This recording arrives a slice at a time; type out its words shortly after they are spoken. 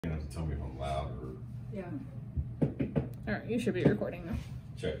Yeah. All right, you should be recording now.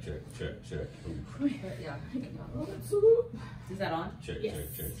 Check. Yeah. Is that on? Check. Yes.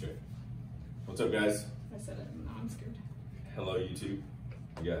 Check. What's up, guys? I said it. No, I'm scared. Hello, YouTube.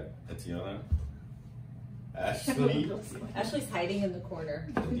 We got Adina, Ashley, Ashley's hiding in the corner.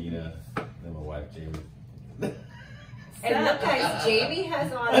 Adina, and my wife, Jamie. And look, guys, Jamie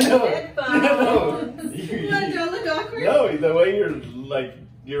has on I know. headphones. What, do I look awkward? No, the way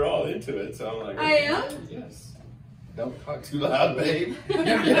you're all into it, so I'm like, I am? Yes. Don't talk too loud, babe. You're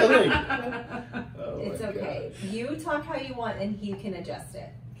yelling. Oh, It's my okay. God. You talk how you want, and he can adjust it.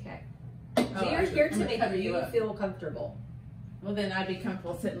 Okay. We are here to I'm gonna make cover you you up. feel comfortable. Well, then I'd be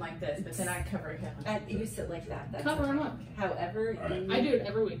comfortable sitting like this, but then I'd cover him. You sit like that. That's Cover okay. him up. However, All right. you, I do it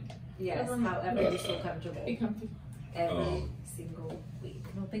every week. yes, Cover him up. however you feel comfortable. Be comfy. Every single week.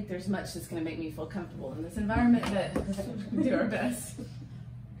 I don't think there's much that's going to make me feel comfortable in this environment, but we'll do our best.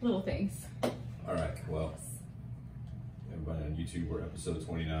 Little things. All right, well, everybody on YouTube, we're episode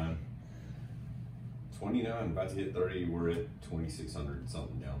 29. 29, about to hit 30. We're at 2,600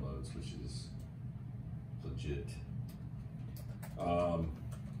 something downloads, which is legit.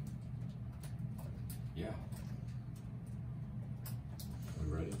 Yeah. Are we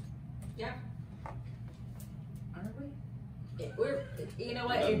ready? Yeah. Are we? We're, you know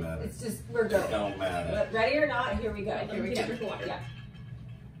what? Doesn't matter. It's just, we're going. Don't matter. But ready or not, here we go. Here we go. Yeah.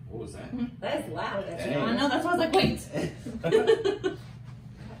 What was that? That is loud. That's Dang. I know, that's why I was like, wait. That is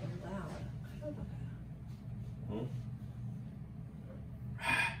loud.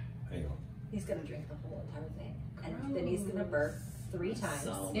 Hang on. He's gonna drink the whole entire thing, and then he's gonna burp 3 times.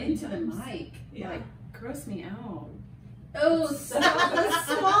 So into the mic. Yeah. Like, gross me out. Oh, stop the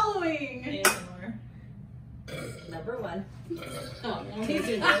swallowing. ASMR. Number 1. Oh, well, he's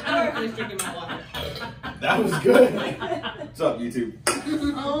doing that. I'm gonna finish drinking my water. That was good. What's up, YouTube?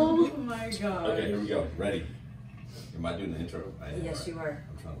 Oh my god. Okay, here we go. Ready? Am I doing the intro? I am, Yes, right? you are.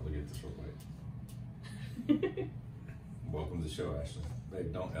 I'm trying to look at this real quick. Welcome to the show, Ashley.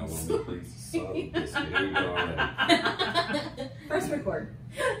 Babe, don't elbow me, please. So, here we go already. First record.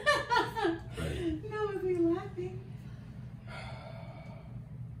 Ready? No, with me laughing.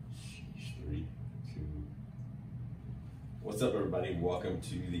 Sheesh, 3, 2. What's up, everybody? Welcome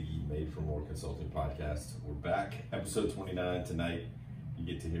to the Made for More Consulting Podcast. We're back, episode 29 tonight. You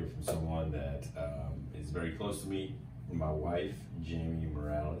get to hear from someone that is very close to me, my wife, Jamie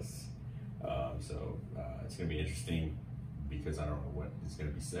Morales. So it's going to be interesting because I don't know what is going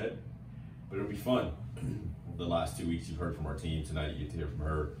to be said, but it'll be fun. The last 2 weeks you've heard from our team. Tonight you get to hear from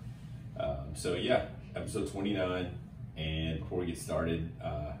her. So yeah, episode 29. And before we get started,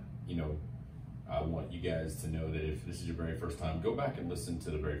 I want you guys to know that if this is your very first time, go back and listen to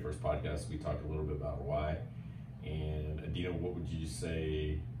the very first podcast. We talked a little bit about why. And Adina, what would you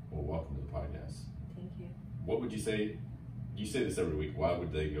say? Well, welcome to the podcast. Thank you. What would you say? You say this every week. Why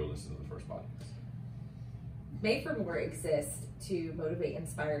would they go listen to the first podcast? Made for More exists to motivate,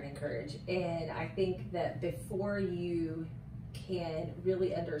 inspire, and encourage. And I think that before you can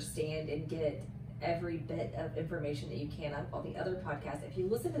really understand and get every bit of information that you can on all the other podcasts, if you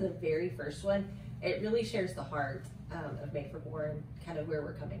listen to the very first one, it really shares the heart of Made for More and kind of where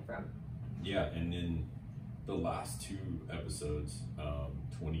we're coming from. Yeah, and then the last 2 episodes,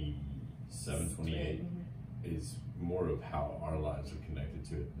 27, 28, is more of how our lives are connected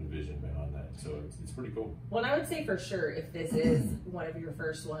to it, the vision behind that. So it's pretty cool. Well, I would say for sure, if this is one of your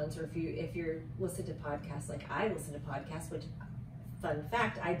first ones, or if you're listening to podcasts like I listen to podcasts, which, fun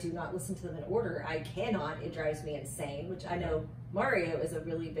fact, I do not listen to them in order. I cannot. It drives me insane, which I know Mario is a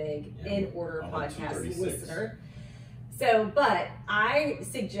really big in order podcast listener. So, but I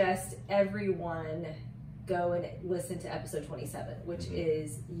suggest everyone go and listen to episode 27, which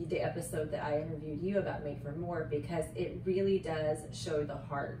is the episode that I interviewed you about Made for More, because it really does show the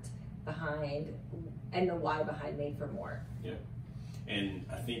heart behind and the why behind Made for More. Yeah, and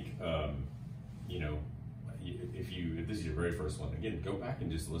I think if this is your very first one, again, go back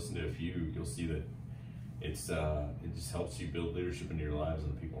and just listen to a few. You'll see that it just helps you build leadership into your lives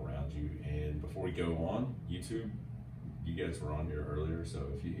and the people around you. And before we go on YouTube, you guys were on here earlier, so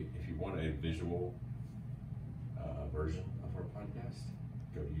if you want a visual version of our podcast,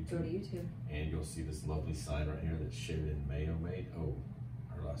 go to YouTube. And you'll see this lovely sign right here that Sheridan Mayo made. Oh,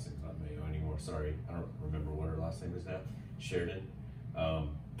 her last name's not Mayo anymore. Sorry, I don't remember what her last name is now. Sheridan.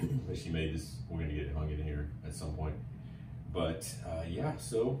 But she made this. We're gonna get it hung in here at some point. But yeah,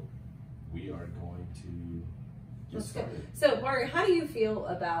 so we are going to get started. So, Mario, how do you feel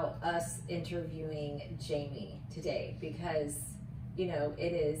about us interviewing Jamie today? Because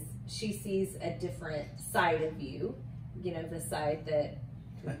she sees a different side of you, the side that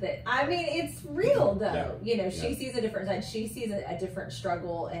that, I mean, it's real though. Yeah. You know, she Yeah. sees a different side. She sees a different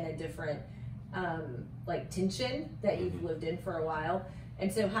struggle and a different, like, tension that you've lived in for a while.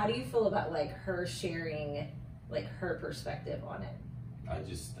 And so how do you feel about, like, her sharing, like, her perspective on it? I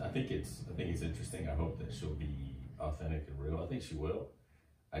think it's interesting. I hope that she'll be authentic and real. I think she will.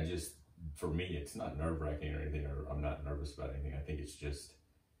 For me, it's not nerve-wracking or anything, or I'm not nervous about anything. I think it's just,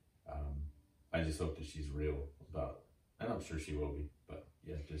 I just hope that she's real about, and I'm sure she will be, but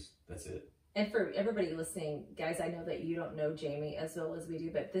yeah, that's it. And for everybody listening, guys, I know that you don't know Jamie as well as we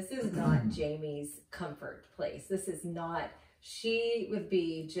do, but this is not Jamie's comfort place. This is not, she would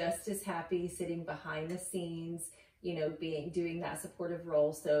be just as happy sitting behind the scenes, you know, doing that supportive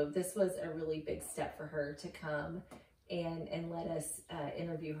role. So this was a really big step for her to come and let us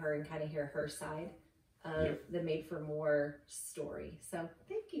interview her and kind of hear her side of the Made for More story. So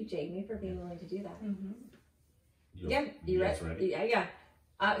thank you, Jamie, for being willing to do that. You ready? Yeah.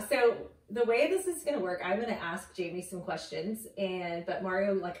 So the way this is going to work, I'm going to ask Jamie some questions, but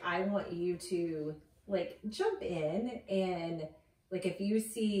Mario, like, I want you to, like, jump in and, like, if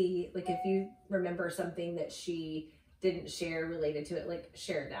you remember something that she didn't share related to it, like,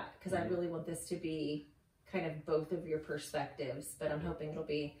 share that, because I really want this to be kind of both of your perspectives, but I'm hoping it'll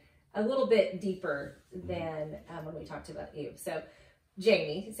be a little bit deeper than when we talked about you. So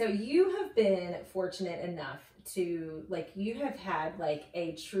Jamie, so you have been fortunate enough to, like, you have had, like,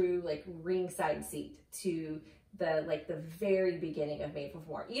 a true, like, ringside seat to the very beginning of Made for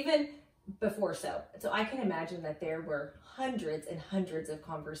More, even before so I can imagine that there were hundreds and hundreds of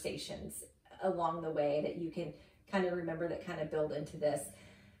conversations along the way that you can kind of remember that kind of build into this.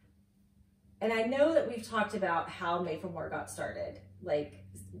 And I know that we've talked about how Made for More got started, like,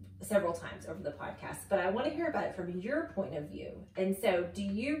 several times over the podcast, but I want to hear about it from your point of view. And so do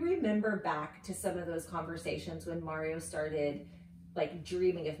you remember back to some of those conversations when Mario started, like,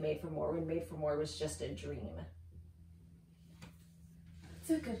 dreaming of Made for More, when Made for More was just a dream?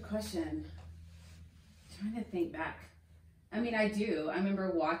 That's a good question. I'm trying to think back. I mean, I do. I remember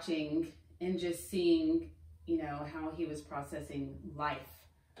watching and just seeing, you know, how he was processing life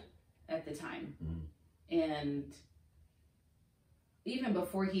at the time. And even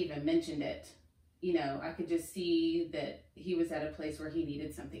before he even mentioned it, you know, I could just see that he was at a place where he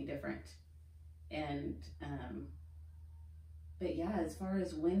needed something different. And, but yeah, as far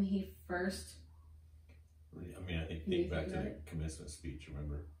as when he first, I mean, I think back to the commencement speech,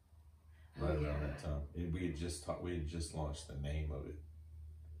 remember? Right around that time. And we had just launched the name of it.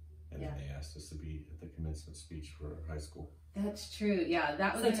 And then they asked us to be at the commencement speech for high school. That's true. Yeah,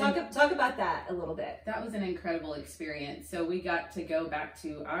 that was. So talk about that a little bit. That was an incredible experience. So we got to go back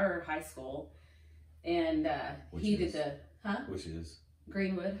to our high school, and which is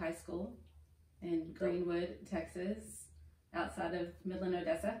Greenwood High School in Greenwood, Texas, outside of Midland,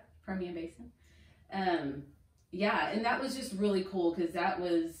 Odessa, Permian Basin. Yeah, and that was just really cool because that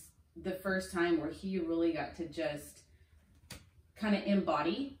was the first time where he really got to just kind of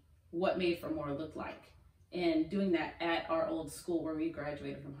embody what Made for More looked like, and doing that at our old school where we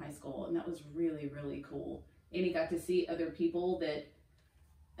graduated from high school. And that was really, really cool. And he got to see other people that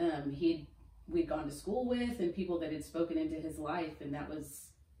we'd gone to school with, and people that had spoken into his life. And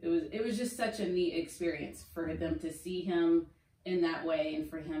it was just such a neat experience for them to see him in that way, and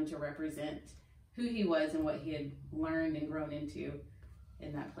for him to represent who he was and what he had learned and grown into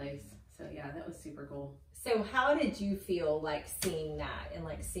in that place. So yeah, that was super cool. So how did you feel, like, seeing that and,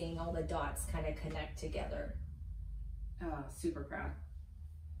 like, seeing all the dots kind of connect together? Super proud.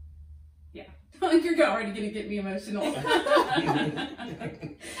 Yeah. You're already going to get me emotional. I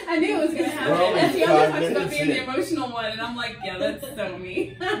knew it was going to happen. That's the other talks about being the emotional one, and I'm like, yeah, that's so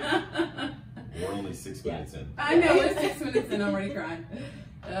me. We're only 6 minutes in. I know, we're 6 minutes in, I'm already crying.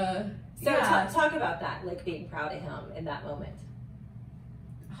 Talk about that, like, being proud of him in that moment.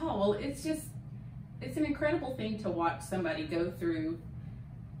 Oh, well, it's an incredible thing to watch somebody go through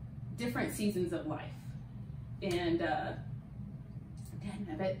different seasons of life. And,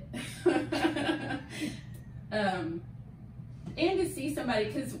 and to see somebody,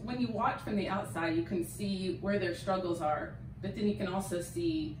 because when you watch from the outside, you can see where their struggles are, but then you can also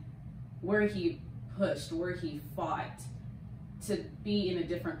see where he pushed, where he fought to be in a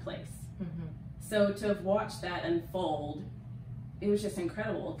different place. Mm-hmm. So to have watched that unfold, it was just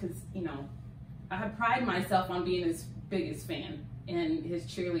incredible, because, you know, I pride myself on being his biggest fan and his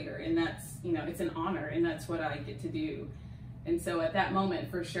cheerleader, and that's, you know, it's an honor, and that's what I get to do. And so at that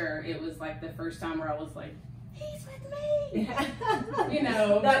moment, for sure, it was like the first time where I was like, he's with me. You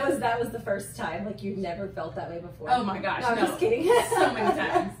know, that was the first time, like, you've never felt that way before. Oh my gosh, no. I'm just kidding. So many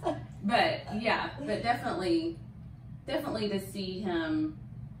times. But yeah, but definitely to see him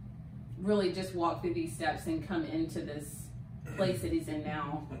really just walk through these steps and come into this place that he's in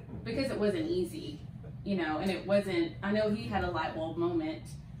now, because it wasn't easy, you know, and it wasn't, I know he had a light bulb moment,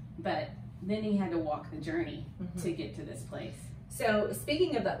 but then he had to walk the journey to get to this place. So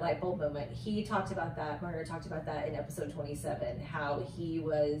speaking of that light bulb moment, he talked about that, Mario talked about that in episode 27, how he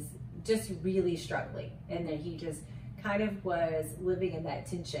was just really struggling, and then he just kind of was living in that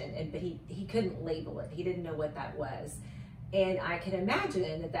tension, and but he couldn't label it. He didn't know what that was. And I can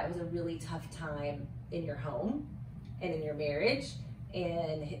imagine that that was a really tough time in your home and in your marriage,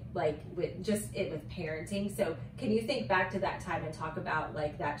 and like with parenting. So can you think back to that time and talk about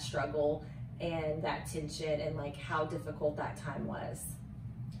like that struggle and that tension and like how difficult that time was?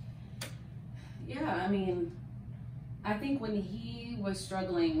 Yeah, I mean, I think when he was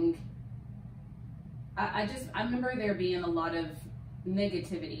struggling, I remember there being a lot of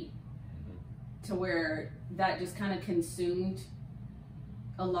negativity to where that just kind of consumed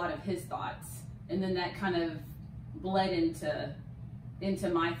a lot of his thoughts, and then that kind of bled into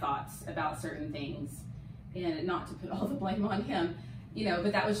my thoughts about certain things, and not to put all the blame on him, you know,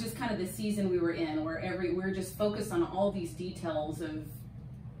 but that was just kind of the season we were in, where we were just focused on all these details of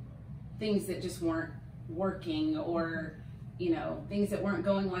things that just weren't working, or you know, things that weren't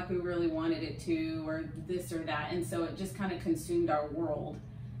going like we really wanted it to, or this or that. And so it just kind of consumed our world.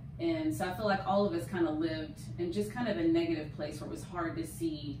 And so I feel like all of us kind of lived in just kind of a negative place where it was hard to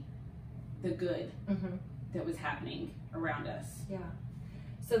see the good that was happening around us. Yeah.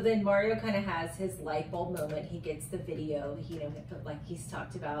 So then Mario kind of has his light bulb moment. He gets the video, you know, like he's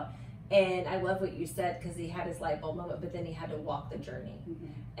talked about. And I love what you said, because he had his light bulb moment, but then he had to walk the journey.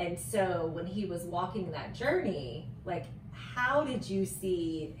 And so when he was walking that journey, like, how did you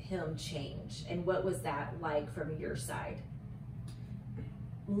see him change, and what was that like from your side?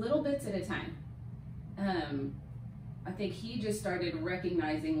 Little bits at a time. I think he just started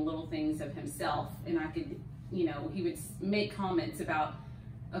recognizing little things of himself, and I could, you know, he would make comments about,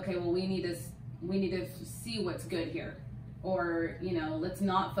 okay, well, we need to see what's good here, or you know, let's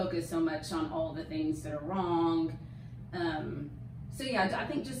not focus so much on all the things that are wrong. So yeah, I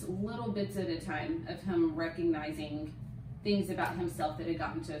think just little bits at a time of him recognizing things about himself that had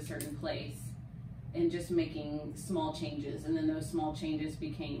gotten to a certain place, and just making small changes, and then those small changes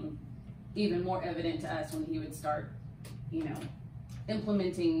became even more evident to us when he would start, you know,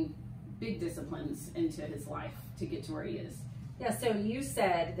 implementing big disciplines into his life to get to where he is. Yeah, so you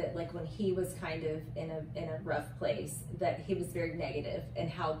said that like when he was kind of in a rough place, that he was very negative,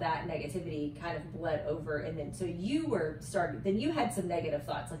 and how that negativity kind of bled over, and then so you were then you had some negative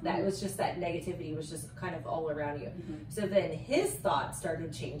thoughts like that. It was just that negativity was just kind of all around you. So then his thoughts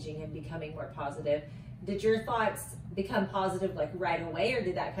started changing and becoming more positive. Did your thoughts become positive like right away, or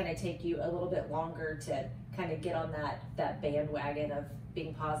did that kind of take you a little bit longer to kind of get on that bandwagon of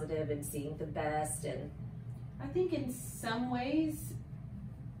being positive and seeing the best? And I think in some ways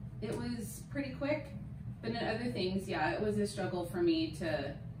it was pretty quick, but in other things, yeah, it was a struggle for me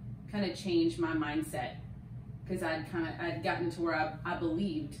to kind of change my mindset, because I'd gotten to where I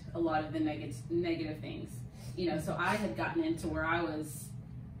believed a lot of the negative things, you know, so I had gotten into where I was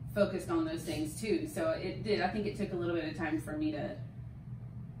focused on those things too. So I think it took a little bit of time for me to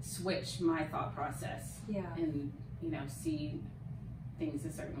switch my thought process, and you know, see things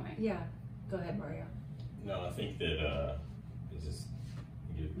a certain way. Yeah, go ahead, Mario. No, I think that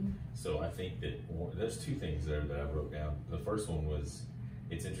so I think that there's two things there that I wrote down. The first one was,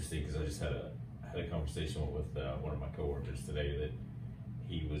 it's interesting because I just had a conversation with one of my coworkers today, that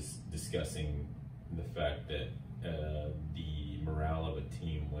he was discussing the fact that the morale of a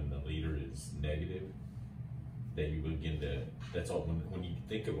team when the leader is negative, that you begin to, that's all, when you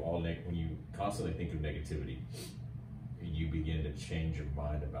think of when you constantly think of negativity, you begin to change your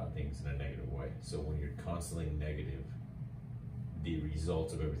mind about things in a negative way. So when you're constantly negative, the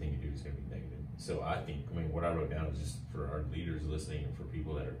results of everything you do is going to be negative. So I think, I mean, what I wrote down is just for our leaders listening, and for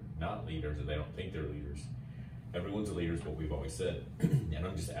people that are not leaders or they don't think they're leaders. Everyone's a leader is what we've always said. And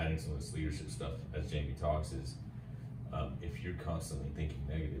I'm just adding some of this leadership stuff as Jamie talks is, if you're constantly thinking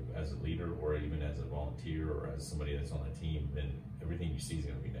negative as a leader, or even as a volunteer, or as somebody that's on a team, then everything you see is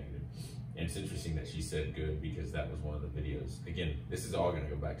going to be negative. And it's interesting that she said good, because that was one of the videos. Again, this is all going to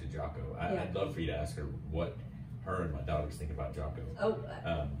go back to Jocko. I'd love for you to ask her what her and my daughters think about Jocko. Oh,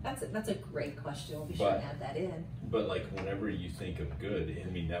 that's a great question. We'll be sure to add that in. But like, whenever you think of good, I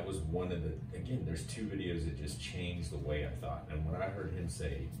mean, that was one of the, again, there's two videos that just changed the way I thought. And when I heard him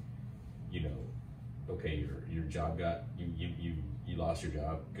say, you know, okay, your job you lost your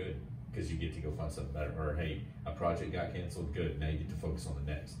job, good, because you get to go find something better. Or hey, a project got canceled, good, now you get to focus on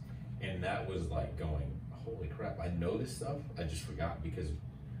the next. And that was like going, holy crap, I know this stuff, I just forgot, because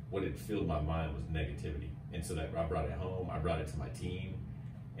what had filled my mind was negativity. And so that I brought it home, I brought it to my team,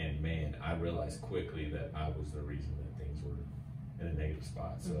 and man, I realized quickly that I was the reason that things were in a negative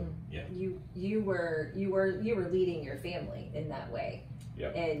spot. So yeah. You were leading your family in that way. Yeah.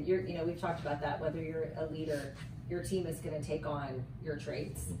 And we've talked about that, whether you're a leader, your team is going to take on your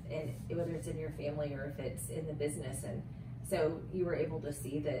traits, and whether it's in your family or if it's in the business. And so you were able to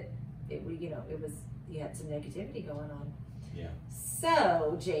see that you had some negativity going on. Yeah.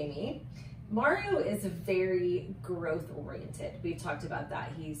 So Jamie, Mario is very growth oriented. We've talked about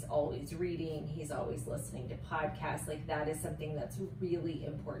that. He's always reading. He's always listening to podcasts. Like, that is something that's really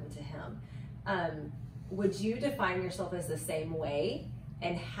important to him. Would you define yourself as the same way?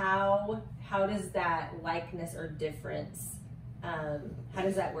 And how does that likeness or difference, how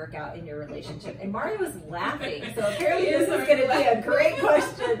does that work out in your relationship? And Mario is laughing, so apparently this is going to be a great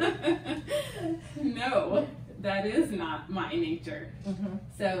question. No, that is not my nature.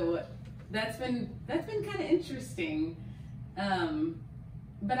 So that's been kind of interesting.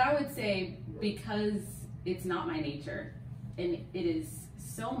 But I would say, because it's not my nature and it is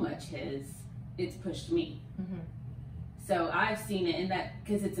so much his, it's pushed me. So I've seen it in that,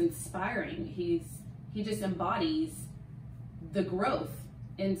 because it's inspiring. He just embodies the growth.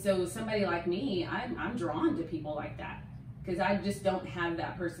 And so somebody like me, I'm drawn to people like that, because I just don't have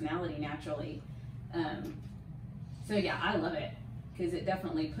that personality naturally. So yeah, I love it, because it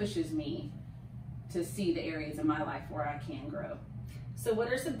definitely pushes me to see the areas of my life where I can grow. So what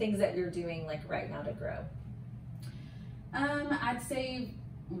are some things that you're doing like right now to grow? I'd say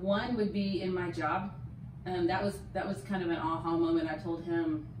one would be in my job. That was kind of an aha moment. I told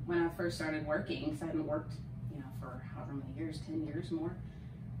him when I first started working, because I hadn't worked, for however many years, 10 years more.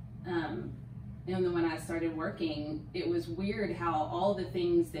 And then when I started working, it was weird how all the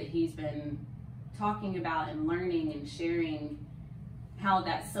things that he's been talking about and learning and sharing, how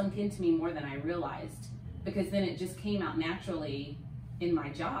that sunk into me more than I realized, because then it just came out naturally in my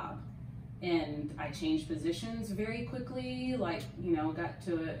job. And I changed positions very quickly, got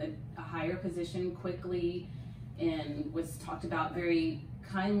to a higher position quickly, and was talked about very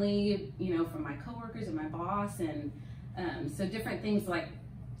kindly, from my coworkers and my boss. And so different things like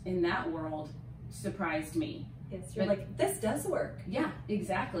in that world surprised me. Yes, you're like, this does work. Yeah,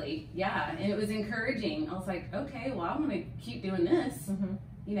 exactly. Yeah, and it was encouraging. I was like, okay, well, I'm going to keep doing this.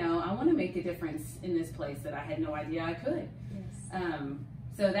 I want to make a difference in this place that I had no idea I could. Yes.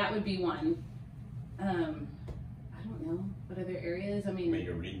 So that would be one. I don't know what other areas. I mean,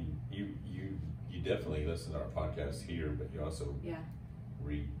 you're reading. You definitely listen to our podcast here, but you also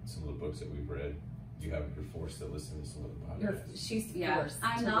read some of the books that we've read. You're forced to listen to some of the podcasts. She's forced.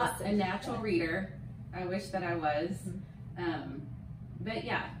 I'm not a natural reader. I wish that I was. But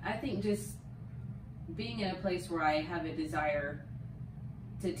yeah, I think just being in a place where I have a desire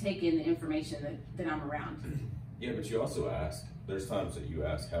to take in the information that I'm around. Yeah, but you also ask. There's times that you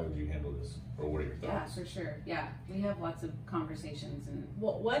ask, how would you handle this? Or what are your thoughts? Yeah, for sure. Yeah, we have lots of conversations. And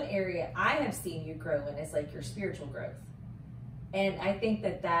one area I have seen you grow in is like your spiritual growth. And I think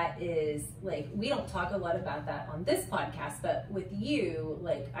that is like, we don't talk a lot about that on this podcast, but with you,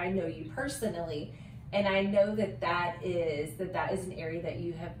 like, I know you personally, and I know that is an area that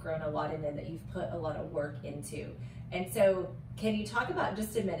you have grown a lot in and that you've put a lot of work into. And so can you talk about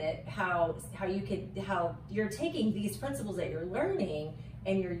just a minute how you're taking these principles that you're learning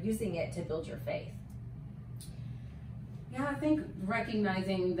and you're using it to build your faith? Yeah, I think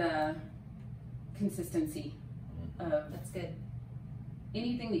recognizing the consistency of, that's good.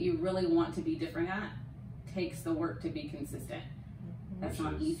 Anything that you really want to be different at takes the work to be consistent. That's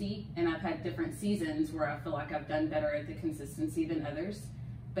not easy, and I've had different seasons where I feel like I've done better at the consistency than others.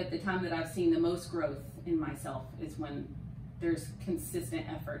 But the time that I've seen the most growth in myself is when there's consistent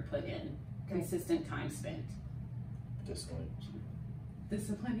effort put in, consistent time spent. Discipline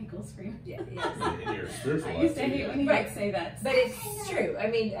equals freedom. Yeah, yes. In your spiritual I used to hate when you would say that. But it's true. I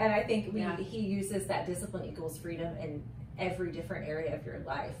mean, and I think he uses that discipline equals freedom in every different area of your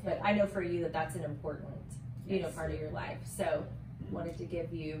life. But I know for you that's an important, part of your life. So wanted to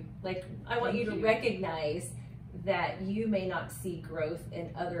give you, I want you to recognize that you may not see growth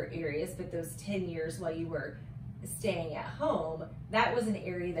in other areas, but those 10 years while you were staying at home, that was an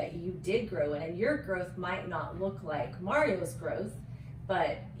area that you did grow in, and your growth might not look like Mario's growth,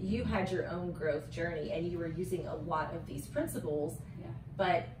 but you had your own growth journey and you were using a lot of these principles,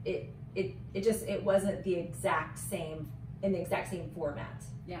 but it wasn't the exact same, in the exact same format.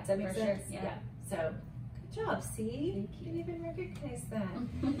 Yeah, does that make sense? Sure. Yeah. So good job. See, you didn't even recognize that.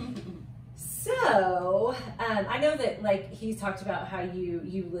 So, I know that like he's talked about how you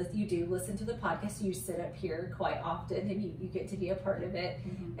do listen to the podcast. You sit up here quite often, and you get to be a part of it.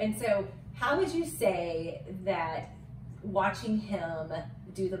 Mm-hmm. And so, how would you say that watching him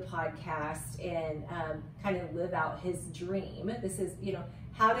do the podcast and kind of live out his dream? This is,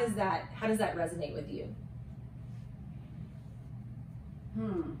 how does that resonate with you?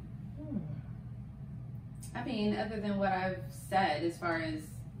 I mean, other than what I've said, as far as,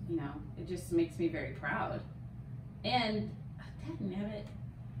 it just makes me very proud. And, dadnabbit,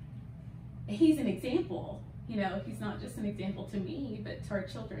 he's an example. He's not just an example to me, but to our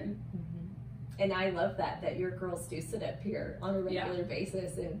children. Mm-hmm. And I love that your girls do sit up here on a regular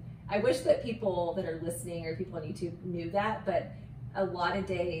basis. And I wish that people that are listening or people on YouTube knew that, but a lot of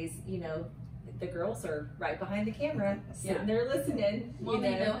days, the girls are right behind the camera, sitting there listening. Well,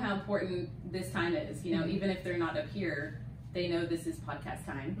 they know how important this time is, even if they're not up here, they know this is podcast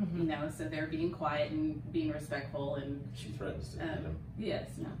time, so they're being quiet and being respectful. And She threatens to,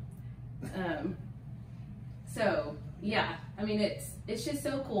 yes, no. So, yeah, I mean, it's just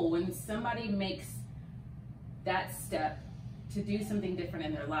so cool when somebody makes that step to do something different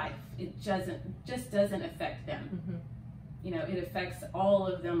in their life. It just doesn't affect them. It affects all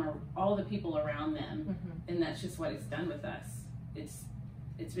of them or all the people around them. And that's just what it's done with us.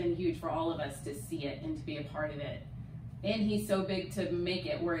 It's been huge for all of us to see it and to be a part of it. And he's so big to make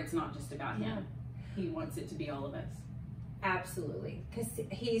it where it's not just about him. He wants it to be all of us. Absolutely, because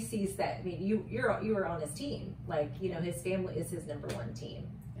he sees that. I mean, you were on his team. Like, his family is his number one team,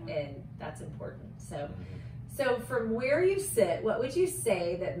 and that's important. So from where you sit, what would you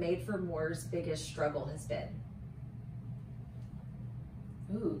say that Made for More's biggest struggle has been?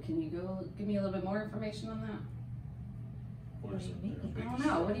 Ooh, can you go give me a little bit more information on that? What do you mean? I don't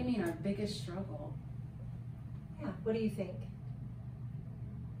know. What do you mean, our biggest struggle? Yeah, what do you think?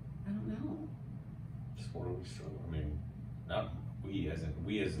 I don't know. Just where do we struggle? I mean, not we as in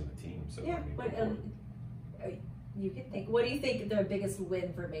a team. So Yeah, I mean, you can think. What do you think the biggest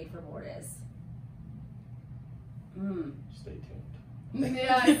win for Made for More is? Stay tuned.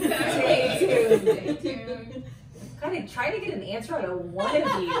 Yeah, exactly. Stay tuned. Kind of trying to get an answer out of one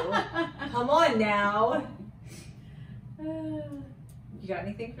of you. Come on now. You got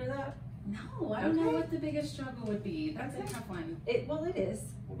anything for that? No, I don't know what the biggest struggle would be. That's a tough one. It is.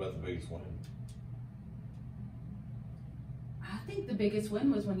 What about the biggest win? I think the biggest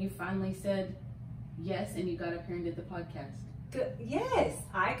win was when you finally said yes and you got up here and did the podcast. Good. Yes,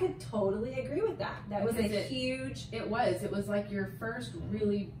 I could totally agree with that. That was Because a huge. It was like your first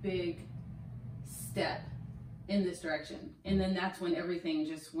really big step in this direction. And then that's when everything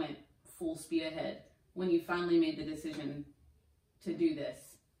just went full speed ahead. When you finally made the decision to do this.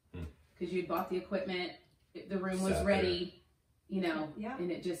 Because you'd bought the equipment, the room was ready,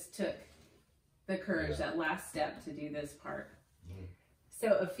 and it just took the courage, that last step to do this part.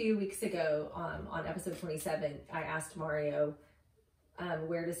 So a few weeks ago, on episode 27, I asked Mario,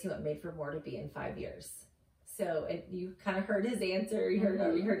 where does he want Made for More to be in 5 years? So you kind of heard his answer. You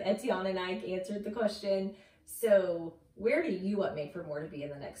heard Etienne and I answered the question. So where do you want Made for More to be in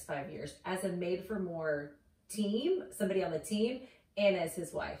the next 5 years as a Made for More team, somebody on the team, and as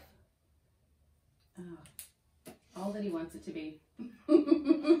his wife? Oh, all that he wants it to be.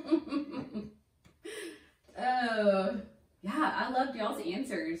 Oh, yeah, I loved y'all's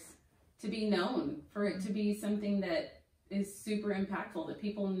answers. To be known, for it to be something that is super impactful, that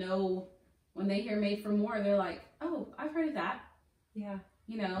people know when they hear Made for More, they're like, oh, I've heard of that. Yeah.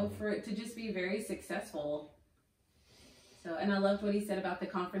 For it to just be very successful. So, and I loved what he said about the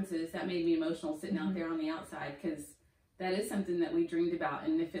conferences. That made me emotional sitting out there on the outside, because that is something that we dreamed about.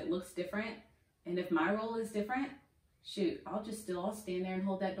 And if it looks different, and if my role is different, shoot, I'll stand there and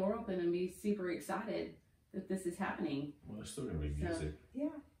hold that door open and be super excited that this is happening. Well, there's still gonna be music. Yeah.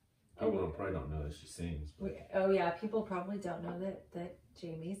 People probably don't know that she sings. Oh yeah, people probably don't know that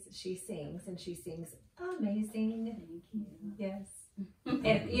she sings, and she sings amazing. Thank you. Yes.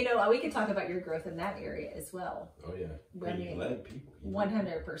 And we can talk about your growth in that area as well. Oh yeah. I mean, you led people.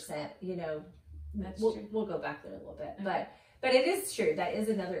 100%. That's true. We'll go back there a little bit, Okay. but it is true. That is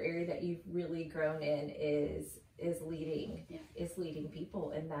another area that you've really grown in is leading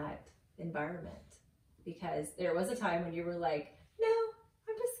people in that environment. Because there was a time when you were like, no,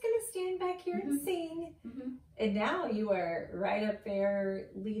 I'm just gonna stand back here and sing. And now you are right up there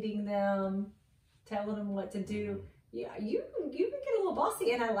leading them, telling them what to do. Yeah, you can get a little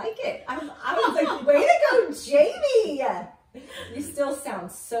bossy, and I like it. I was like, way to go, Jamie! You still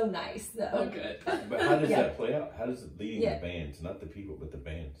sound so nice, though. Oh, good. But how does that play out? How does it leading the bands, not the people, but the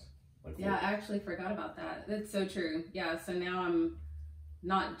bands? Like I actually forgot about that. That's so true. Yeah, so now I'm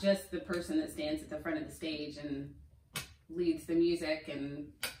not just the person that stands at the front of the stage and leads the music and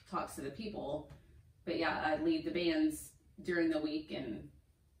talks to the people, but yeah, I lead the bands during the week. And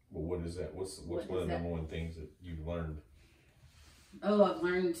well, what is that? What's one of the number one things that you've learned? Oh, I've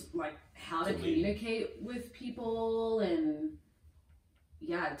learned like how to lead. communicate with people, and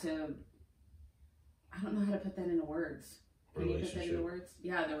yeah, I don't know how to put that into words. Can you put that into words?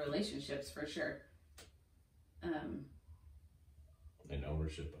 Yeah, the relationships for sure. And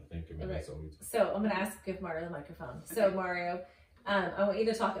ownership, I think. I mean, that's always. So I'm going to give Mario the microphone. Okay. So Mario, I want you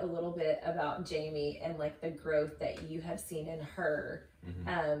to talk a little bit about Jamie and like the growth that you have seen in her,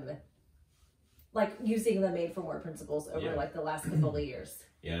 like using the Made for More principles over like the last couple of years.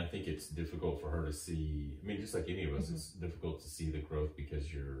 Yeah, I think it's difficult for her to see. I mean, just like any of us, it's difficult to see the growth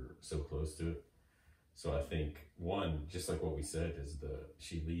because you're so close to it. So I think one, just like what we said, is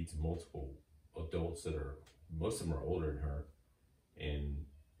she leads multiple adults that most of them are older than her, and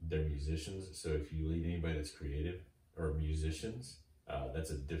they're musicians. So if you lead anybody that's creative or musicians,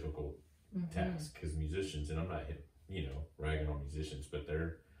 that's a difficult task, because musicians, and I'm not ragging on musicians, but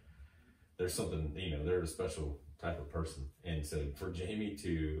they're something, they're a special type of person. And so for Jamie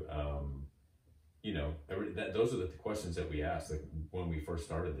to those are the questions that we asked, like when we first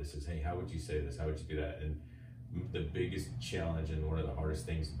started this, is, hey, how would you say this, how would you do that? And the biggest challenge and one of the hardest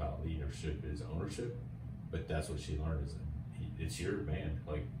things about leadership is ownership. But that's what she learned, is that it's your band,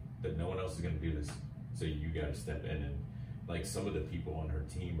 like, that no one else is going to do this, so you got to step in. And like some of the people on her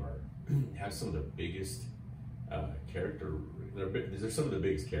team have some of the biggest they're some of the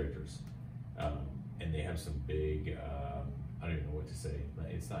biggest characters, and they have some big I don't even know what to say,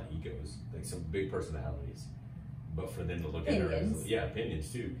 it's not egos, like some big personalities. But for them to look at her as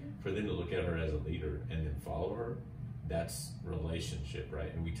opinions too, for them to look at her as a leader and then follow her, that's relationship,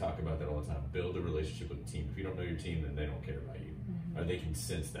 right? And we talk about that all the time. Build a relationship with the team. If you don't know your team, then they don't care about you, or they can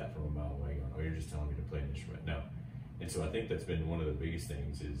sense that from a mile away, going, oh, you're just telling me to play an instrument. No. And so I think that's been one of the biggest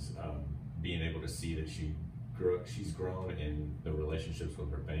things, is being able to see that she's grown in the relationships with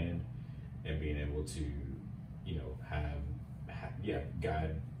her band, and being able to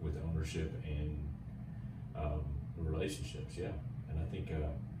guide with ownership and relationships.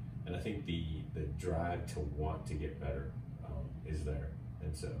 And I think the drive to want to get better is there.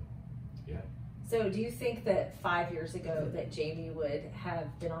 And so So do you think that 5 years ago that Jamie would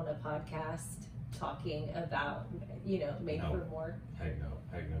have been on a podcast talking about Made for More? Heck no.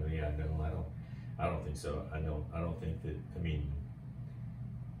 I don't think so. I don't think that. I mean,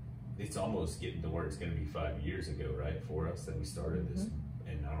 it's almost getting to where it's going to be 5 years ago, right, for us, that we started this.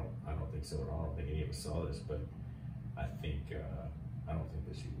 And I don't think so at all. I don't think any of us saw this, but I think I don't think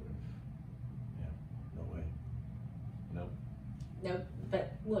that she would have. No way. Nope.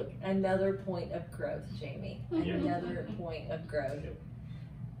 But look, another point of growth, Jamie. Another point of growth. Yep.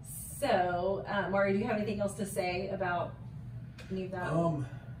 So, Mario, do you have anything else to say about any of that?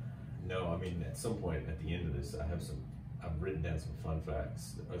 No, I mean, at some point at the end of this, I've written down some fun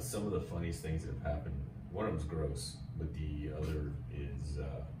facts. Some of the funniest things that have happened. One of them's gross, but the other is,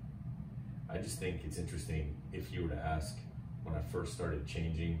 I just think it's interesting if you were to ask, when I first started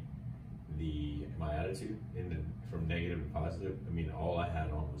changing my attitude from negative to positive, I mean, all I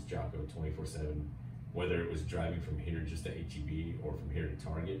had on was Jocko 24/7, whether it was driving from here just to HEB or from here to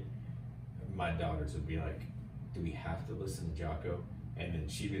Target. My daughters would be like, do we have to listen to Jocko? And then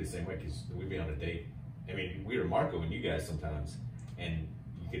she'd be the same way, because we'd be on a date. I mean, we were Marco and you guys sometimes, and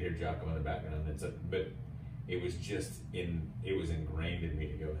you could hear Jocko in the background. But it was ingrained in me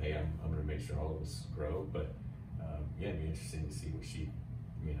to go, hey, I'm going to make sure all of us grow. But it'd be interesting to see what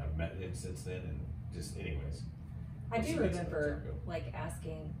I've met him since then, and just anyways. I do remember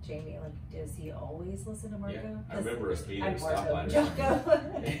asking Jamie, does he always listen to Marco? Yeah, I remember us being at a stoplight.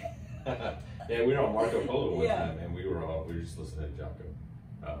 Yeah, we were on Marco Polo one time, and we were just listening to Jocko.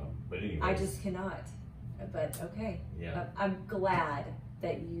 But anyway, I just cannot. But okay. Yeah. I'm glad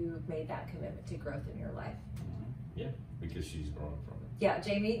that you made that commitment to growth in your life. Yeah, because she's growing from it. Yeah,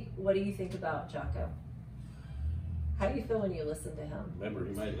 Jamie, what do you think about Jocko? How do you feel when you listen to him? Remember,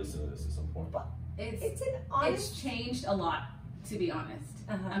 he might listen to this at some point. It's changed a lot, to be honest.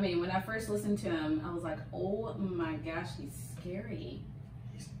 I mean, when I first listened to him, I was like, oh my gosh, he's scary.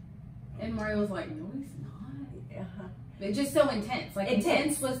 And Mario was like, no, he's not. It's just so intense.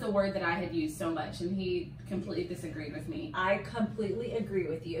 Intense was the word that I had used so much, and he completely disagreed with me. I completely agree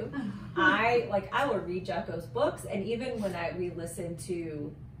with you. I would read Jocko's books, and even when we listened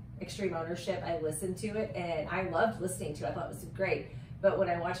to Extreme Ownership, I listened to it, and I loved listening to it. I thought it was great. But when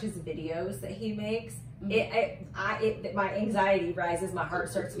I watch his videos that he makes, my anxiety rises, my heart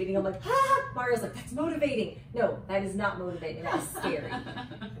starts beating. I'm like, Mario's like, that's motivating. No, that is not motivating. That is scary.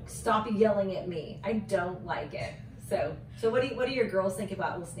 Stop yelling at me. I don't like it. So what do your girls think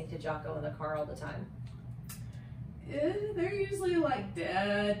about listening to Jocko in the car all the time? They're usually like,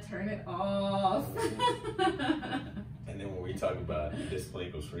 Dad, turn it off. And then when we talk about discipline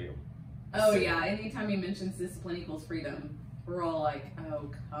equals freedom. Oh yeah, anytime he mentions discipline equals freedom, we're all like,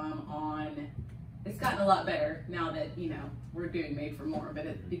 oh, come on. It's gotten a lot better now that, we're doing Made for More, but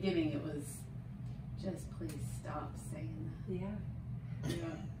at the beginning it was just, please stop saying that. Yeah.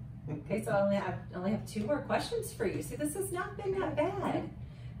 Yeah. Okay, so I only have 2 more questions for you. See, this has not been that bad.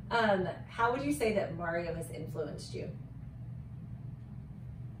 How would you say that Mario has influenced you?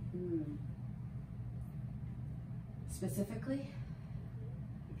 Specifically?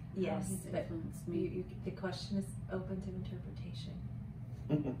 Yes, but influenced me. the question is open to interpretation.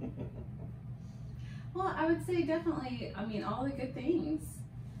 Well, I would say definitely, all the good things.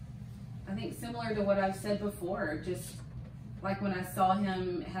 I think similar to what I've said before, just like when I saw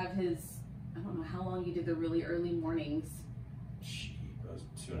him have his, I don't know how long he did the really early mornings. That was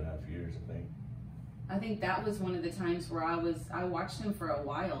 2.5 years, I think. I think that was one of the times where I watched him for a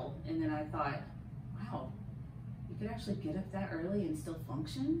while, and then I thought, wow, you could actually get up that early and still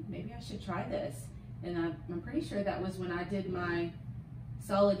function? Maybe I should try this. And I'm pretty sure that was when I did my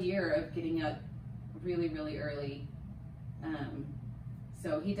solid year of getting up really, really early.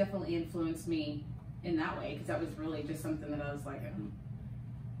 So he definitely influenced me in that way, because that was really just something that I was like, I'm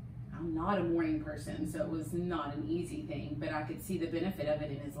not a morning person, so it was not an easy thing, but I could see the benefit of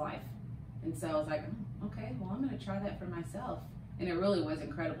it in his life. And so I was like, okay, well, I'm going to try that for myself. And it really was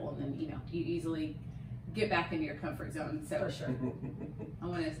incredible. And then, you easily get back into your comfort zone. So For sure. I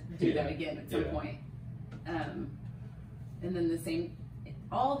want to do that again at some point. And then the same,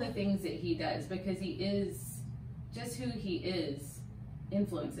 all the things that he does, because he is just who he is,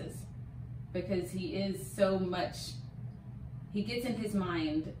 influences. Because he is so much, he gets in his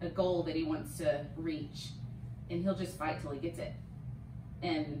mind a goal that he wants to reach, and he'll just fight till he gets it.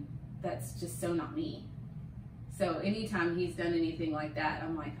 And that's just so not me. So anytime he's done anything like that,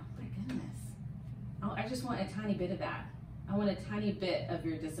 I'm like, oh my goodness. I just want a tiny bit of that. I want a tiny bit of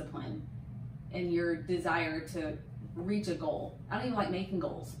your discipline and your desire to reach a goal. I don't even like making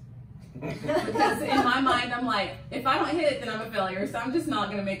goals. Because in my mind, I'm like, if I don't hit it, then I'm a failure. So I'm just not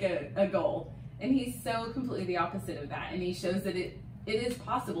going to make a goal. And he's so completely the opposite of that. And he shows that it is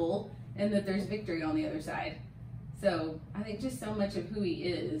possible and that there's victory on the other side. So I think just so much of who he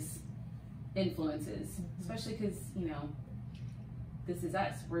is influences, especially because, this is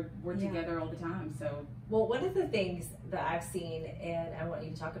us. We're together all the time. So, well, one of the things that I've seen, and I want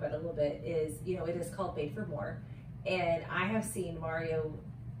you to talk about it a little bit, is, it is called Made for More. And I have seen Mario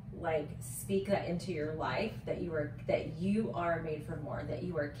speak that into your life, that you are made for more, that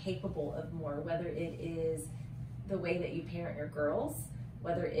you are capable of more, whether it is the way that you parent your girls,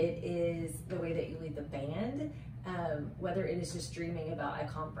 whether it is the way that you lead the band, whether it is just dreaming about a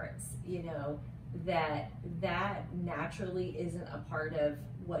conference, that naturally isn't a part of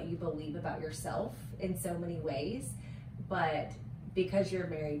what you believe about yourself in so many ways. But because you're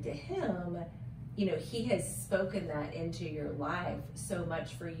married to him, he has spoken that into your life so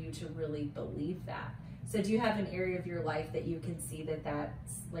much for you to really believe that. So do you have an area of your life that you can see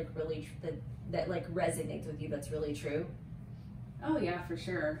that's really, that resonates with you, that's really true? Oh yeah, for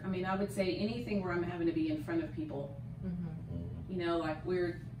sure. I would say anything where I'm having to be in front of people. Like we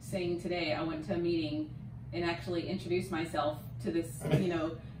were saying today, I went to a meeting and actually introduced myself to this,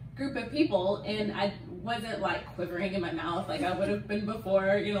 group of people, and I wasn't quivering in my mouth like I would have been before,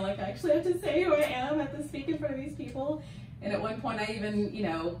 I actually have to say who I am, I have to speak in front of these people. And at one point I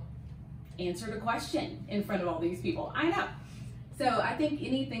even, answered a question in front of all these people. I know. So I think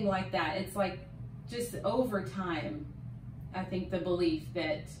anything like that, it's just over time, I think the belief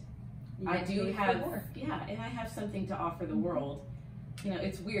that I do have, and I have something to offer the world.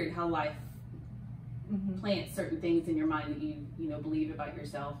 It's weird how life plants certain things in your mind that you believe about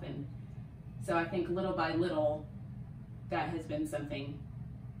yourself. And so I think little by little, that has been something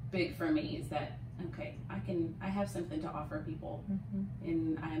big for me, is that, okay, I have something to offer people,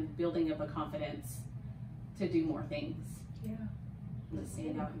 and I'm building up a confidence to do more things. Yeah. To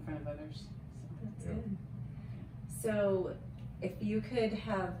stand out in front of others. That's good. So if you could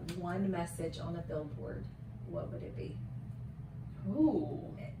have one message on a billboard, what would it be? Ooh.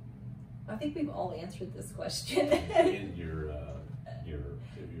 I think we've all answered this question. In your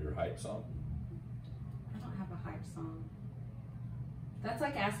hype song? I don't have a hype song. That's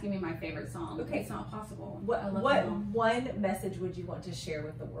like asking me my favorite song. Okay. It's not possible. What one message would you want to share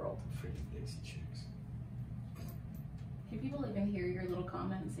with the world? Freaking Dixie Chicks. Can people even hear your little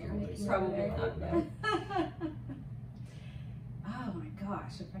comments here? Probably not. No. Oh my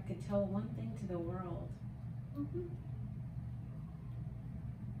gosh, if I could tell one thing to the world.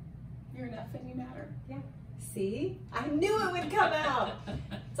 You're enough and you matter. See? I knew it would come out.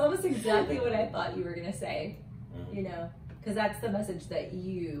 It's almost exactly what I thought you were going to say, you know, because that's the message that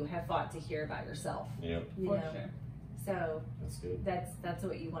you have fought to hear about yourself. Yep. You For know? sure. So That's good. that's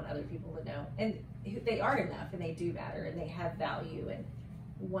what you want other people to know. And they are enough and they do matter and they have value and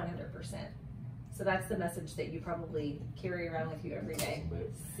 100%. So that's the message that you probably carry around with you every day.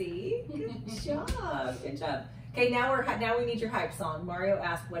 See? Good job. Good job. Okay, now we need your hype song. Mario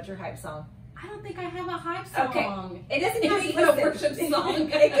asked, what's your hype song? I don't think I have a hype song. Okay. It doesn't have to It be can be a worship song.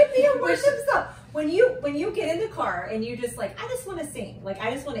 It can be a worship song. When you get in the car and you just like, I just want to sing. Like,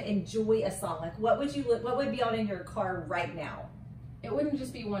 I just want to enjoy a song. Like, what would be on in your car right now? It wouldn't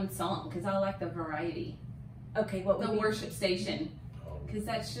just be one song because I like the variety. Okay, what would The be? worship station. Because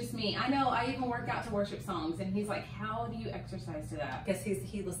that's just me. I know I even work out to worship songs, and he's like, how do you exercise to that? Because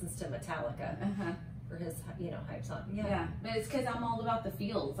he listens to Metallica for his hype song. Yeah, but it's because I'm all about the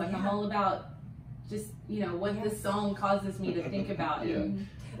feels. Like, I'm Yeah. all about just, what this song causes me to think about. Yeah. And,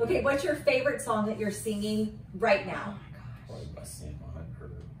 Okay, what's your favorite song that you're singing right oh now? my gosh. Probably by Sam Hunt or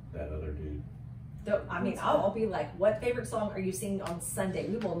that other dude. I mean, I'll be like, what favorite song are you singing on Sunday?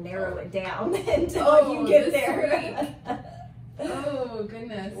 We will narrow it down until you get this there. Oh,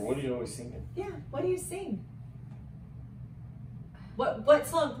 goodness. Well, what are you always singing? Yeah, what do you sing? What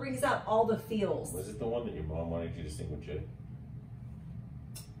song brings out all the feels? Was it the one that your mom wanted you to sing with Jay?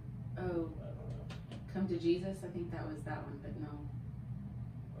 Oh, I don't know. Come to Jesus. I think that was that one, but no.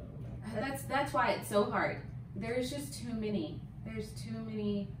 I don't know. That's why it's so hard. There's just too many. There's too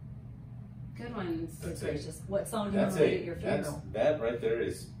many good ones. Good That's it. gracious. What song do you want to read at your funeral? That right there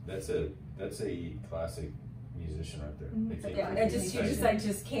that's a classic musician right there. They So, take yeah, freaking I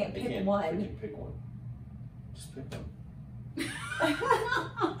just can't They pick can't one. freaking pick one. Just pick one. I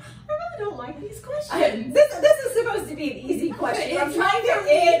really don't like these questions. questions. This is supposed to be an easy question. I'm It's trying to for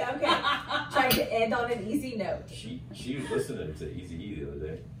end. me. Okay, trying to end on an easy note. She was listening to Easy E the other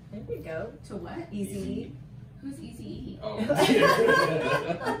day. There we go. To what? Easy. Who's Easy E? Oh,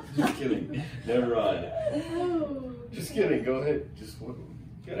 just kidding. Never mind. Oh. Just kidding. Go ahead. Just you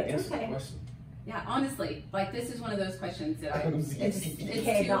gotta It's answer okay. the question. Yeah, honestly, like this is one of those questions that I Who's It's, Easy E?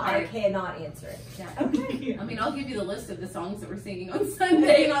 too I hard. cannot answer it. Yeah. Okay. I mean, I'll give you the list of the songs that we're singing on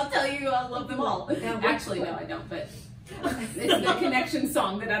Sunday, and I'll tell you I love them all. Now, Actually, no, I don't. But it's the connection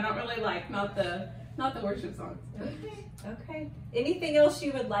song that I don't really like, not the worship songs. Okay. Okay. Anything else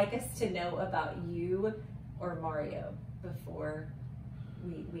you would like us to know about you or Mario before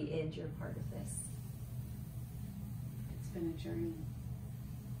we end your part of this? It's been a journey.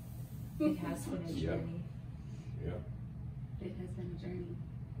 It has been a Yeah. journey. Yeah. It has been a journey,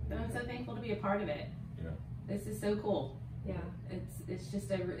 but I'm so thankful to be a part of it. Yeah. This is so cool. Yeah. It's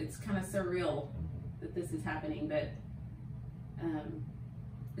just it's kind of surreal that this is happening, but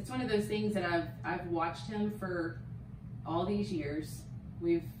it's one of those things that I've watched him for all these years.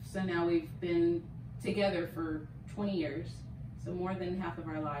 Now we've been together for 20 years, so more than half of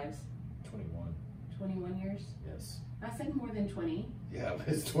our lives. 21. 21 years. Yes. I said more than 20. Yeah, but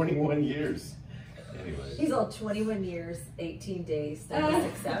it's 21 years. Anyway. He's all 21 years, 18 days,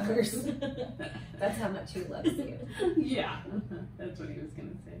 36 hours. That's how much he loves you. Yeah, that's what he was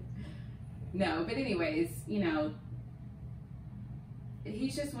gonna say. No, but anyways,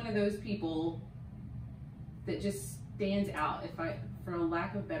 he's just one of those people that just stands out. For a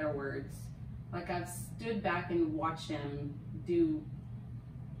lack of better words, like I've stood back and watched him do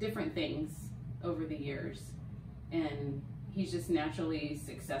different things over the years, and he's just naturally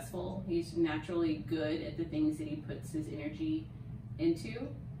successful. He's naturally good at the things that he puts his energy into,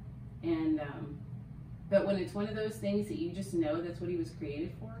 and but when it's one of those things that you just know that's what he was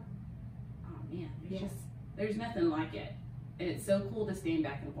created for, oh man, there's nothing like it. And it's so cool to stand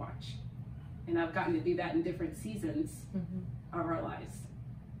back and watch. And I've gotten to do that in different seasons of our lives.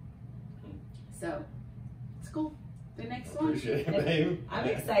 So it's cool. The next one. Appreciate it, babe. I'm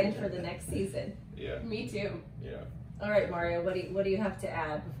excited for the next season. Yeah. Me too. Yeah. All right, Mario, what do you have to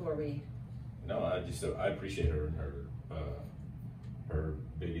add before we? No, I appreciate her and her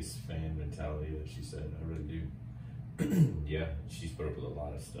biggest fan mentality that she said. I really do. Yeah, she's put up with a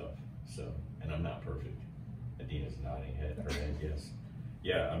lot of stuff. So, and I'm not perfect. Adina's nodding her head, yes.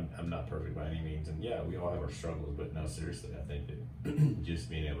 Yeah, I'm not perfect by any means, and yeah, we all have our struggles. But no, seriously, I think that just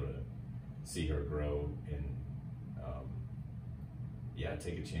being able to see her grow and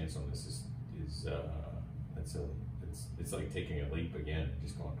take a chance on this is it's like taking a leap again,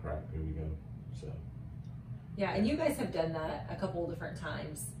 just going crap. Here we go. So Yeah, and you guys have done that a couple different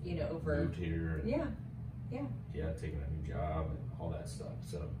times, you know, over. Moved here. And, Yeah. taking a new job and all that stuff.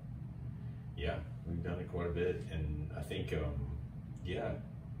 So, yeah, we've done it quite a bit, and I think, I don't know. I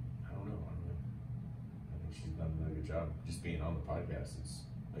think she's done a really good job just being on the podcast. It's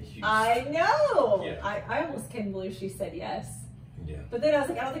a huge. I know. Yeah. I almost couldn't believe she said yes. Yeah. But then I was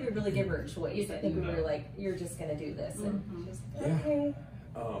like, I don't think we really give her a choice. I think we No. were like, you're just gonna do this, and she's like, Yeah. okay.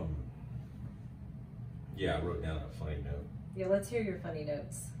 Yeah, I wrote down a funny note. Yeah, let's hear your funny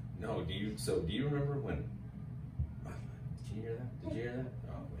notes. No, do you remember when? Did you hear that? Did you hear that?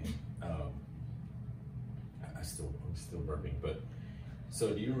 Oh man. I'm still burping, but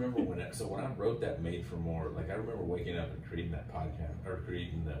so do you remember when I wrote that Made for More, like I remember waking up and creating that podcast or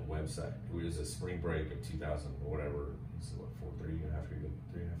creating that website. It was a spring break of 2000 or whatever. This is what, 3.5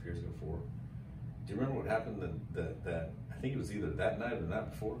 years ago, 4. Do you remember what happened that I think it was either that night or the night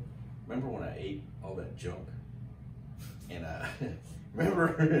before? Remember when I ate all that junk? And I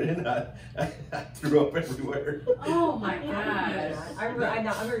remember, and I threw up everywhere. Oh my gosh. I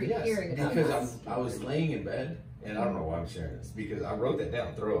remember hearing about because this. I was laying in bed, and I don't know why I'm sharing this, because I wrote that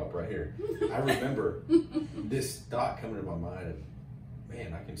down, throw up right here. I remember this thought coming to my mind of,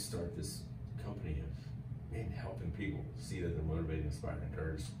 man, I can start this company of, man, helping people see that they're motivated, inspired, and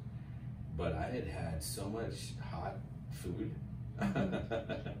encouraged. But I had so much hot food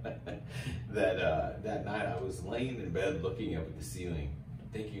that night I was laying in bed looking up at the ceiling,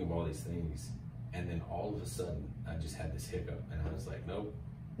 thinking of all these things, and then all of a sudden I just had this hiccup, and I was like, nope.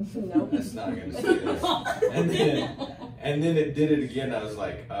 Nope. That's not gonna stay there. And then it did it again. I was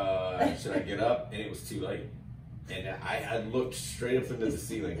like, should I get up? And it was too late. And I looked straight up into the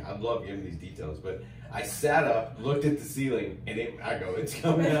ceiling. I'd love giving these details, but I sat up, looked at the ceiling, and it's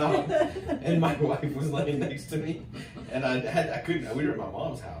coming out. And my wife was laying next to me, and we were at my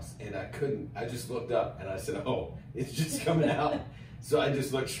mom's house, and I just looked up, and I said, oh, it's just coming out. So I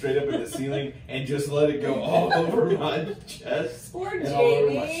just looked straight up at the ceiling and just let it go all over my chest Poor and all over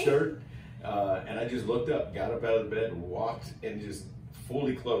my Jamie. shirt. And I just looked up, got up out of the bed, walked, and just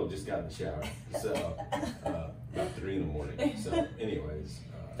fully clothed, just got in the shower. So about 3 in the morning. So anyways.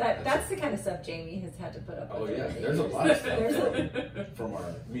 That's the kind of stuff Jamie has had to put up with. Oh yeah, over the there's a years. lot of stuff from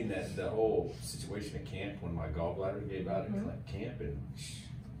our, the whole situation at camp when my gallbladder gave out at camp, and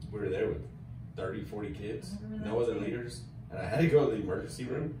we were there with 30, 40 kids, no other leaders, and I had to go to the emergency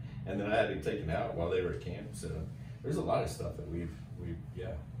room, and then I had to be taken out while they were at camp. So there's a lot of stuff that we've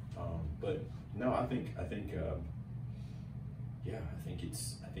but no, I think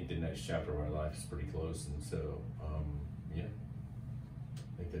the next chapter of our life is pretty close, and so I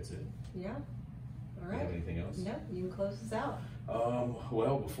think that's it. Yeah. All Do you right. have anything else? No, you can close us out.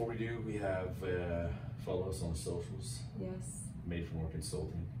 Well, before we do, we have follow us on socials, Yes. Made for More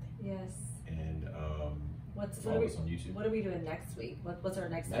Consulting, Yes. and Follow us on YouTube. What are we doing next week? What's our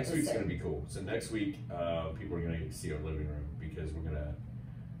next Next episode? week's going to be cool. So next week, people are going to get to see our living room, because we're going to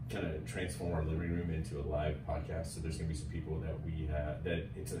kind of transform our living room into a live podcast. So there's going to be some people that we have, that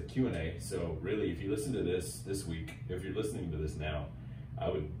it's a Q&A. So really, if you listen to this week, if you're listening to this now, I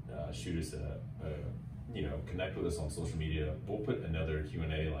would shoot us connect with us on social media. We'll put another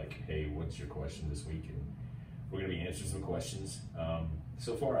Q&A like, hey, what's your question this week? And we're going to be answering some questions.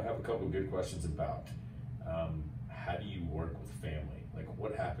 So far, I have a couple of good questions about how do you work with family? Like,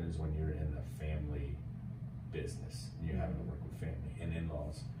 what happens when you're in a family business and you're having to work with family and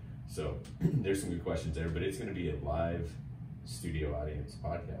in-laws? So there's some good questions there, but it's going to be a live studio audience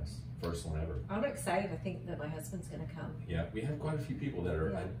podcast. First one ever. I'm excited. I think that my husband's going to come. Yeah, we have quite a few people that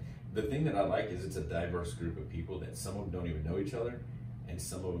are. Yeah. The thing that I like is it's a diverse group of people that some of them don't even know each other, and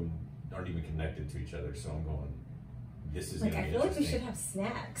some of them aren't even connected to each other. So I'm going, this is Like, going to I be feel like we interesting. should have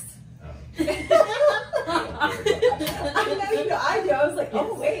snacks. I I know. I was like,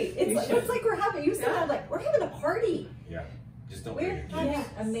 oh wait, it's like we're having. You said we're having a party. Yeah, just don't We're bring your having kids.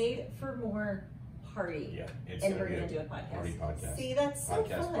 a Made for More party. Yeah, it's And gonna we're be gonna a do a podcast. Party podcast. See, that's so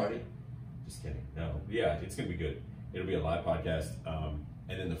Podcast fun. party. Just kidding. No, yeah, it's gonna be good. It'll be a live podcast,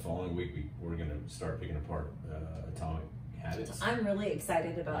 and then the following week we're gonna start picking apart Atomic Habits. I'm really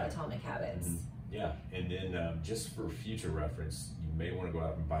excited about Yeah. Atomic Habits. Mhm. Yeah, and then just for future reference, you may want to go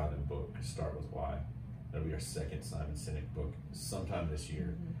out and buy the book, Start With Why. That'll be our second Simon Sinek book sometime this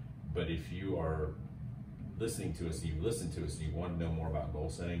year. Mm-hmm. But if you are listening to us, and you listen to us, and you want to know more about goal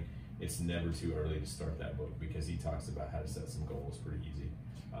setting, it's never too early to start that book, because he talks about how to set some goals pretty easy.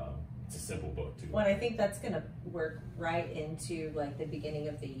 It's a simple book too. Well, I think that's going to work right into like the beginning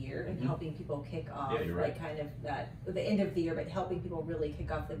of the year and Mhm. helping people kick off, Yeah, you're right. like kind of the end of the year, but helping people really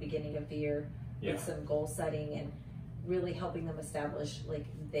kick off the beginning of the year Yeah. with some goal setting. And really helping them establish like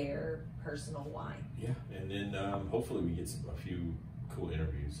their personal why. Yeah, and then hopefully we get a few cool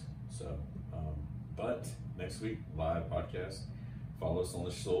interviews. So, but next week, live podcast. Follow us on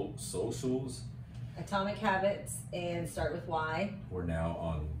the socials. Atomic Habits and Start With Why. We're now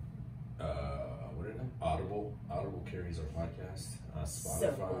on Audible. Audible carries our podcast. Spotify,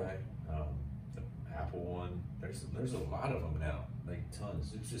 So cool. The Apple one. There's a lot of them now, like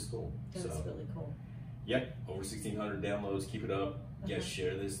tons. It's just cool. That's really cool. Yep, over 1,600 downloads. Keep it up. Yes,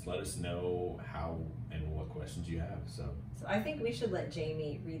 share this. Let us know how and what questions you have. So I think we should let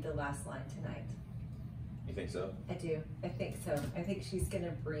Jamie read the last line tonight. you think so? I do. I think so. I think she's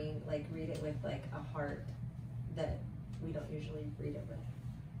gonna read it with like a heart that we don't usually read it with.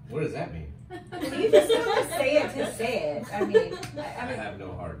 What does that mean? You just have to say it to say it. I mean, I have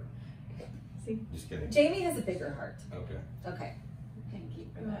no heart. See? Just kidding. Jamie has a bigger heart. Okay. Okay. Thank you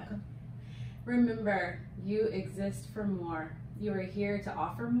for You're that. welcome. Remember, you exist for more. You are here to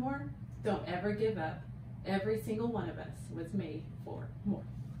offer more. Don't ever give up. Every single one of us was made for more.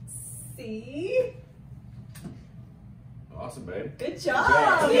 See? Awesome, babe. Good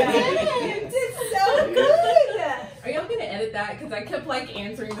job. You did so good. Are y'all gonna edit that? Because I kept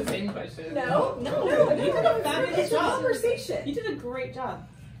answering the same question. No. You did a fabulous It's a job. conversation. You did a great job.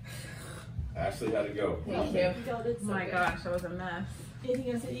 Ashley, how'd it go? Thank you. Y'all did so My good. gosh, that was a mess.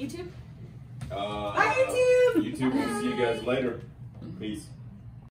 Anything else at YouTube? Bye, YouTube. YouTube. We'll see you guys later. Peace.